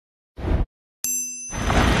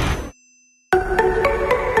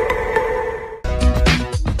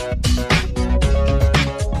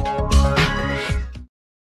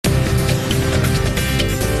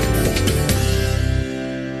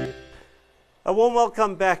A warm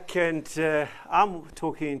welcome back, and I'm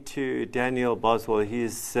talking to Daniel Boswell.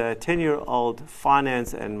 He's a 10-year-old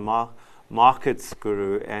finance and markets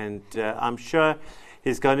guru, and I'm sure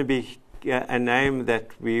he's going to be a name that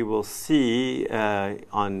we will see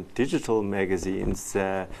on digital magazines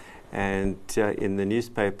and in the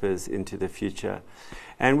newspapers into the future.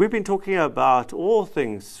 And we've been talking about all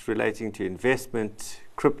things relating to investment,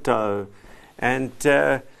 crypto, and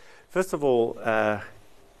first of all,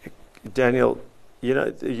 Daniel,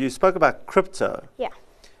 you spoke about crypto. Yeah.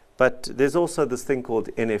 But there's also this thing called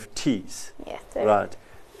NFTs. Yes. Right.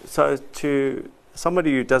 So to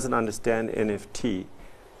somebody who doesn't understand NFT,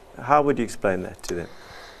 how would you explain that to them?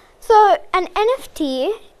 So an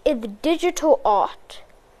NFT is digital art.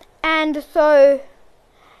 And so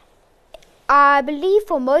I believe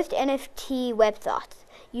for most NFT websites,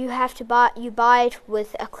 you buy it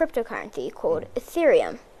with a cryptocurrency called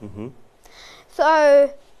Ethereum. Mm-hmm.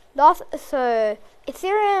 So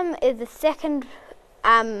Ethereum is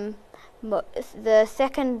the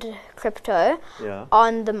second crypto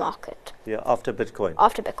on the market. Yeah, after Bitcoin.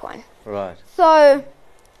 After Bitcoin. Right. So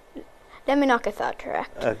let me not get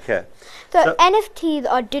sidetracked. Okay. So NFTs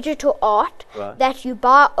are digital art that you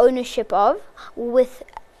buy ownership of with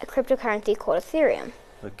a cryptocurrency called Ethereum.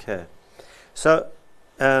 Okay. So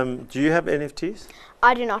do you have NFTs?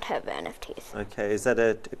 I do not have NFTs. Okay. Is that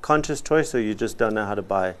a conscious choice, or you just don't know how to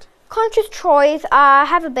buy it? Conscious choice. I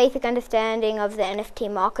have a basic understanding of the NFT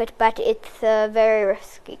market, but it's a very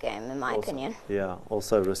risky game in my opinion. Yeah,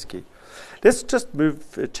 also risky. Let's just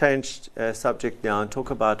change subject now and talk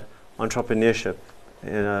about entrepreneurship.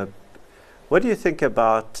 What do you think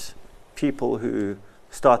about people who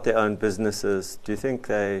start their own businesses? Do you think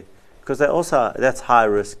because that's high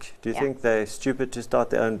risk. Do you think they're stupid to start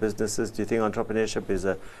their own businesses? Do you think entrepreneurship is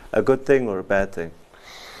a good thing or a bad thing?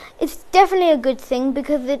 It's definitely a good thing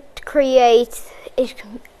because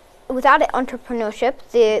without entrepreneurship,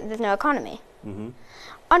 there's no economy. Mm-hmm.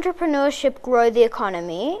 Entrepreneurship grows the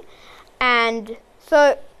economy, and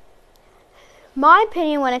so my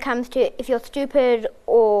opinion when it comes to if you're stupid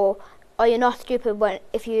or you're not stupid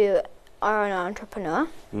if you are an entrepreneur,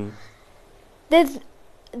 you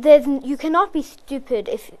cannot be stupid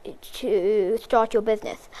to start your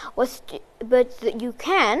business, but you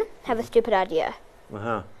can have a stupid idea.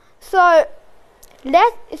 Uh-huh. So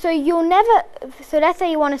let's say you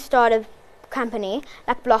want to start a company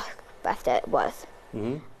like Blockbuster was.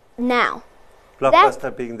 Mm-hmm. Now,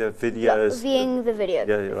 Blockbuster being the videos. Being the video.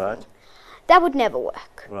 Yeah, you're right. That would never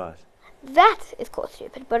work. Right. That is called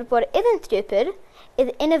stupid. But what isn't stupid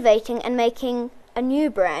is innovating and making a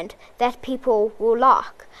new brand that people will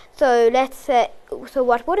like. So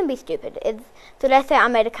what wouldn't be stupid is, let's say I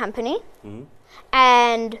made a company,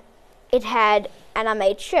 and I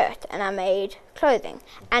made shirts, and I made clothing,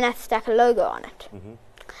 and I stuck a logo on it. Mm-hmm.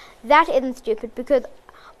 That isn't stupid because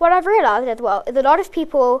what I've realized as well is a lot of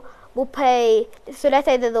people will pay. So let's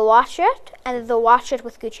say there's a white shirt and there's a white shirt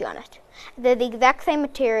with Gucci on it. They're the exact same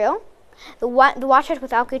material. The white shirt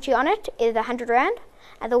without Gucci on it is 100 rand,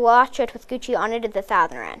 and the white shirt with Gucci on it is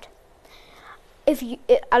 1,000 rand.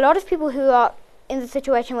 A lot of people who are in the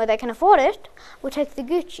situation where they can afford it will take the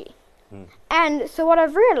Gucci. And so what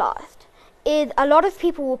I've realized is a lot of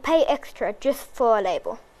people will pay extra just for a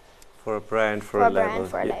label. For a brand, for a label.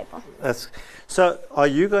 So are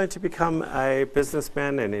you going to become a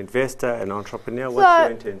businessman, an investor, an entrepreneur? What's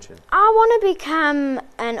your intention? I want to become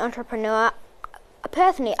an entrepreneur.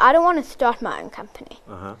 Personally, I don't want to start my own company.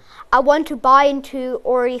 Uh-huh. I want to buy into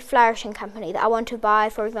already flourishing companies. I want to buy,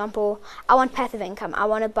 for example, I want passive income. I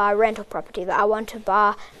want to buy rental properties. I want to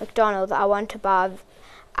buy McDonald's. I want to buy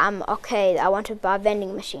arcade. I want to buy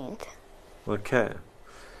vending machines. Okay.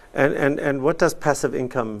 And what does passive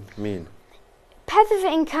income mean? Passive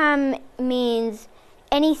income means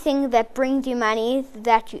anything that brings you money,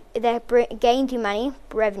 gains you money,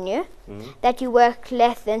 revenue, that you work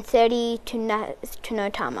less than 30 to no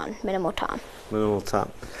time on, minimal time. Minimal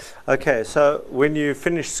time. Okay, so when you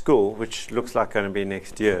finish school, which looks like going to be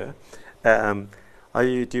next year, do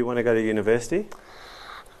you want to go to university?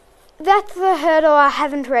 That's the hurdle I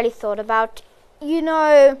haven't really thought about.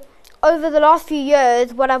 Over the last few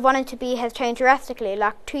years, what I've wanted to be has changed drastically.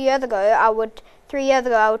 Like 3 years ago, I would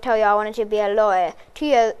tell you I wanted to be a lawyer.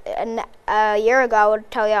 A year ago, I would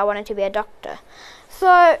tell you I wanted to be a doctor.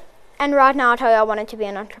 And right now, I'll tell you I wanted to be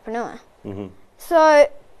an entrepreneur. Mm-hmm. So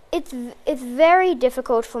it's very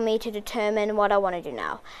difficult for me to determine what I want to do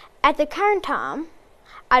now. At the current time,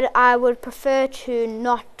 I would prefer to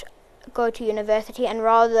not go to university and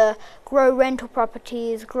rather grow rental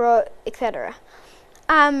properties, etc.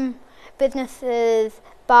 Businesses,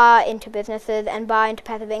 buy into businesses and buy into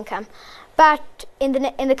passive income. But in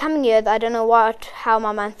the coming years, I don't know how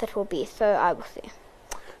my mindset will be, so I will see.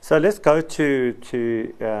 So let's go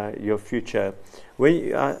to your future. When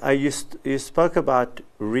you spoke about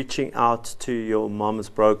reaching out to your mom's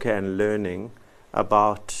broker and learning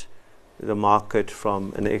about the market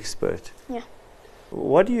from an expert. Yeah.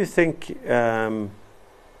 What do you think?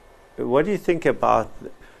 What do you think about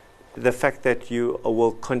the fact that you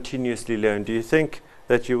will continuously learn? Do you think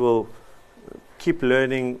that you will keep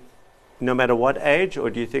learning no matter what age, or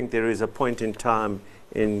do you think there is a point in time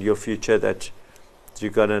in your future that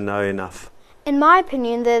you're going to know enough? In my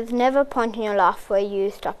opinion, there's never a point in your life where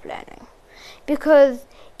you stop learning. Because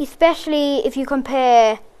especially if you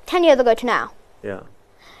compare 10 years ago to now. Yeah.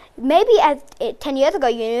 Maybe 10 years ago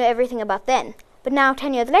you knew everything about then. But now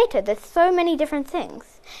 10 years later, there's so many different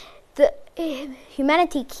things.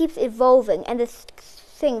 Humanity keeps evolving, and this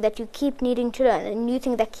thing that you keep needing to learn, and new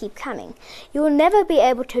things that keep coming. You will never be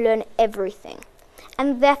able to learn everything.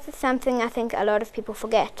 And that's something I think a lot of people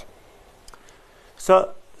forget.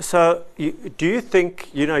 So do you think,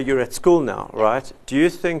 you're at school now, right? Do you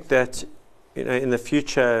think that, in the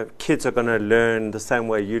future, kids are going to learn the same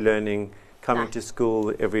way you're learning, coming to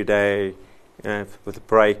school every day with a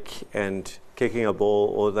break and kicking a ball,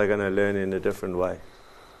 or they're going to learn in a different way?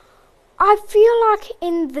 I feel like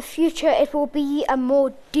in the future it will be a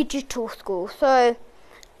more digital school. So,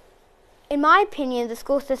 in my opinion, the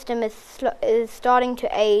school system is starting to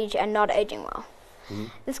age and not aging well. Mm-hmm.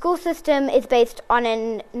 The school system is based on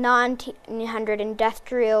a 1900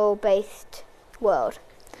 industrial-based world.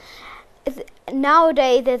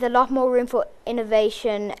 Nowadays, there's a lot more room for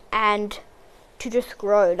innovation and to just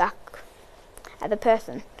grow, like, as a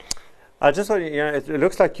person. I just want it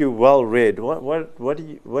looks like you're well read. What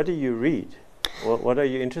do you read? What are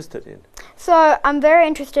you interested in? So I'm very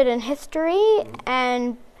interested in history,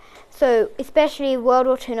 and so especially World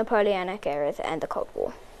War II, Napoleonic eras, and the Cold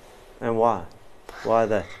War. And why? Why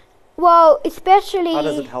that? Well, especially... How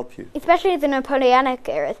does it help you? Especially the Napoleonic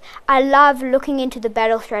eras. I love looking into the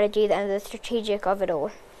battle strategies and the strategic of it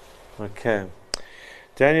all. Okay.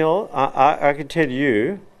 Daniel, I can tell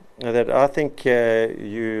you that I think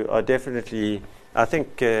you are definitely... I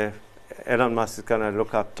think Elon Musk is going to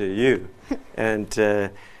look up to you and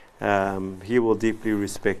he will deeply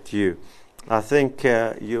respect you. I think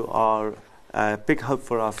you are a big hope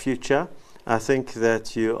for our future. I think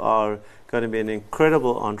that you are going to be an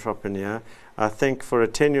incredible entrepreneur. I think for a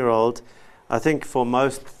 10-year-old, I think for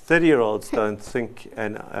most 30-year-olds don't think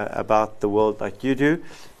about the world like you do.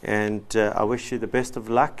 And I wish you the best of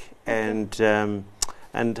luck and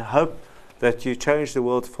hope that you change the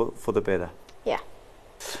world for the better. Yeah.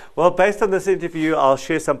 Well, based on this interview, I'll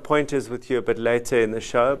share some pointers with you a bit later in the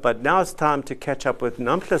show. But now it's time to catch up with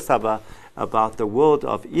Nampla Saba about the world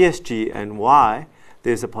of ESG and why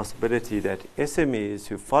there's a possibility that SMEs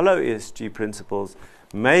who follow ESG principles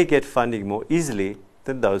may get funding more easily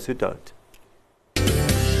than those who don't.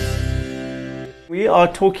 We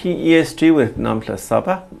are talking ESG with Nampla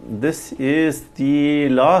Saba. This is the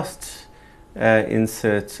last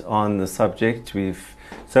insert on the subject. We've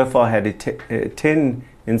so far had 10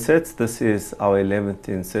 inserts. This is our 11th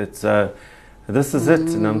insert. So this is it,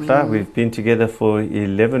 Nampla. We've been together for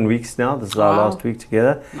 11 weeks now. This is our last week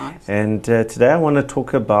together. Nice. And today I want to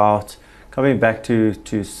talk about coming back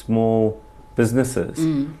to small businesses.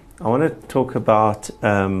 I want to talk about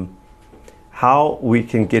how we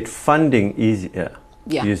can get funding easier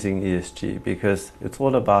using ESG, because it's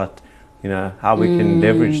all about how we can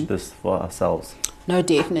leverage this for ourselves. No,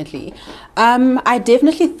 definitely. I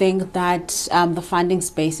definitely think that the funding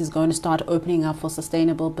space is going to start opening up for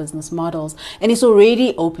sustainable business models. And it's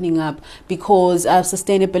already opening up because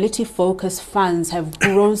sustainability focused funds have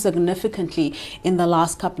grown significantly in the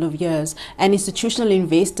last couple of years. And institutional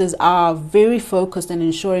investors are very focused on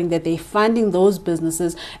ensuring that they're funding those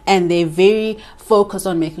businesses, and they're very focused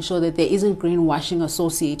on making sure that there isn't greenwashing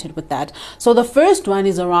associated with that. So the first one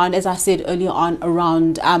is around, as I said earlier on,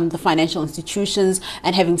 around the financial institutions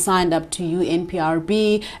and having signed up to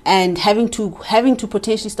UNPRB and having to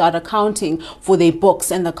potentially start accounting for their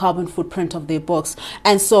books and the carbon footprint of their books.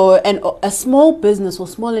 And so a small business or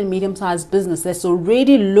small and medium-sized business that's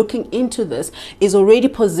already looking into this is already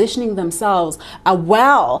positioning themselves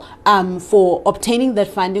well for obtaining that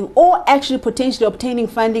funding, or actually potentially obtaining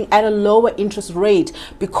funding at a lower interest rate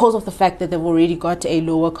because of the fact that they've already got a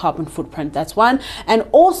lower carbon footprint. That's one. And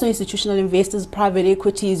also institutional investors, private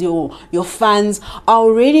equities, your funds are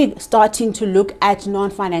already starting to look at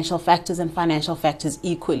non-financial factors and financial factors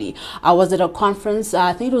equally. I was at a conference,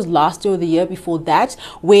 I think it was last year or the year before that,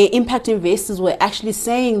 where impact investors were actually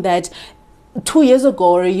saying that 2 years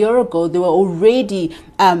ago or a year ago, they were already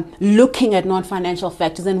looking at non-financial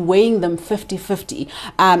factors and weighing them 50-50.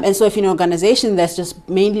 And so if you're an organization that's just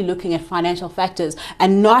mainly looking at financial factors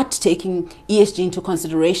and not taking ESG into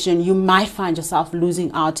consideration, you might find yourself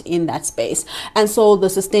losing out in that space. And so the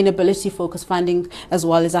sustainability focused funding, as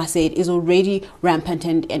well as I said, is already rampant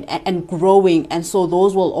and growing. And so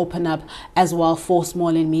those will open up as well for small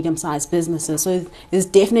and medium-sized businesses. So there's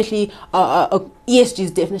definitely ESG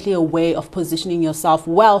is definitely a way of positioning yourself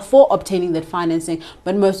well for obtaining that financing,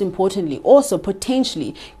 but most importantly, also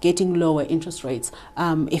potentially getting lower interest rates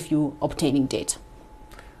if you're obtaining debt.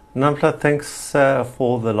 Nampla, thanks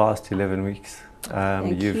for the last 11 weeks.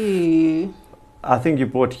 Thank you. I think you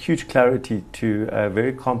brought huge clarity to a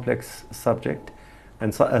very complex subject,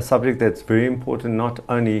 and a subject that's very important not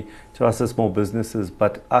only to us as small businesses,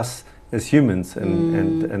 but us as humans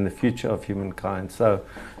and the future of humankind. So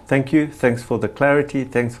thank you. Thanks for the clarity.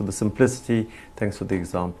 Thanks for the simplicity. Thanks for the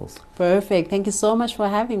examples. Perfect. Thank you so much for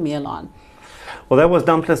having me, Alon. Well, that was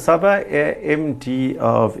Nampla Saba, MD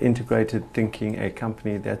of Integrated Thinking, a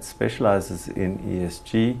company that specializes in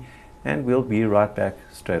ESG. And we'll be right back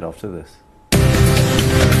straight after this.